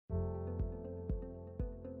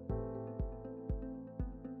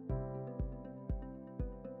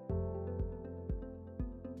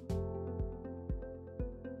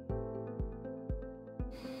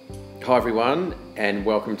Hi everyone, and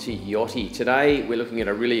welcome to YOTI. Today we're looking at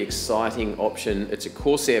a really exciting option. It's a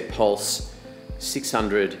Corsair Pulse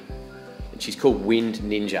 600 and she's called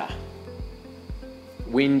Windninja.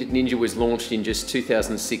 Windninja was launched in just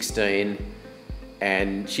 2016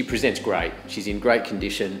 and she presents great. She's in great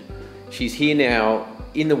condition. She's here now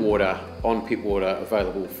in the water, on Pittwater,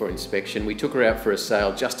 available for inspection. We took her out for a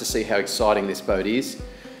sail just to see how exciting this boat is,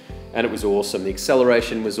 and it was awesome. The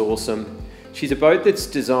acceleration was awesome. She's a boat that's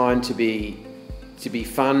designed to be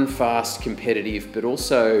fun, fast, competitive, but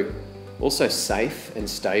also safe and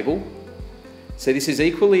stable. So this is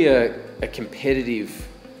equally a competitive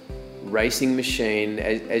racing machine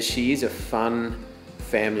as she is a fun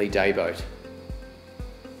family day boat.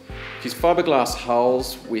 She's fiberglass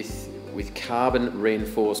hulls with carbon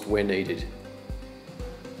reinforced where needed.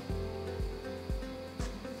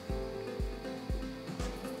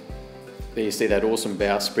 There you see that awesome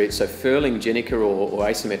bowsprit. So furling gennaker or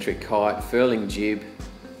asymmetric kite, furling jib,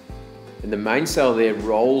 and the mainsail there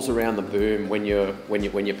rolls around the boom when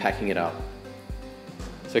you're packing it up.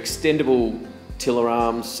 So extendable tiller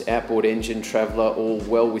arms, outboard engine, traveller, all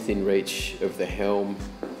well within reach of the helm.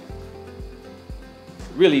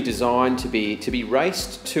 Really designed to be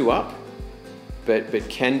raced two up, but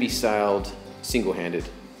can be sailed single-handed.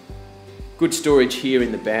 Good storage here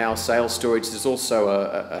in the bow, sail storage. There's also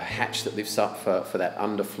a hatch that lifts up for that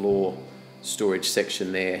underfloor storage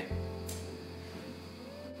section there.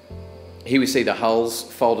 Here we see the hulls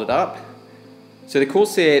folded up. So the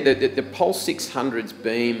Corsair, the Pulse 600's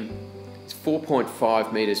beam is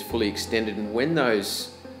 4.5 metres fully extended, and when those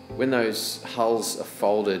hulls are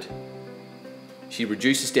folded, she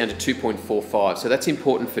reduces down to 2.45. So that's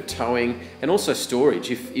important for towing and also storage.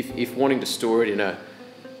 If wanting to store it in a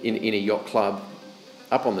yacht club,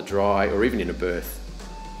 up on the dry, or even in a berth.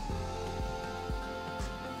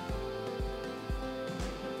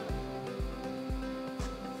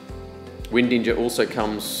 Windninja also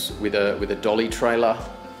comes with a dolly trailer,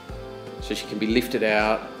 so she can be lifted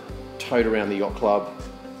out, towed around the yacht club.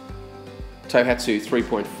 Tohatsu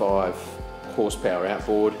 3.5 horsepower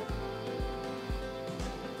outboard.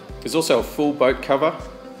 There's also a full boat cover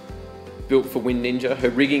built for Windninja. Her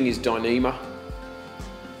rigging is Dyneema.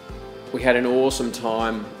 We had an awesome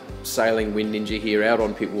time sailing Windninja here out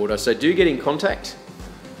on Pittwater, so do get in contact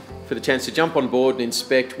for the chance to jump on board and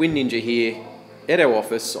inspect Windninja here at our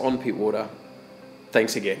office on Pittwater.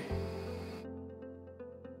 Thanks again.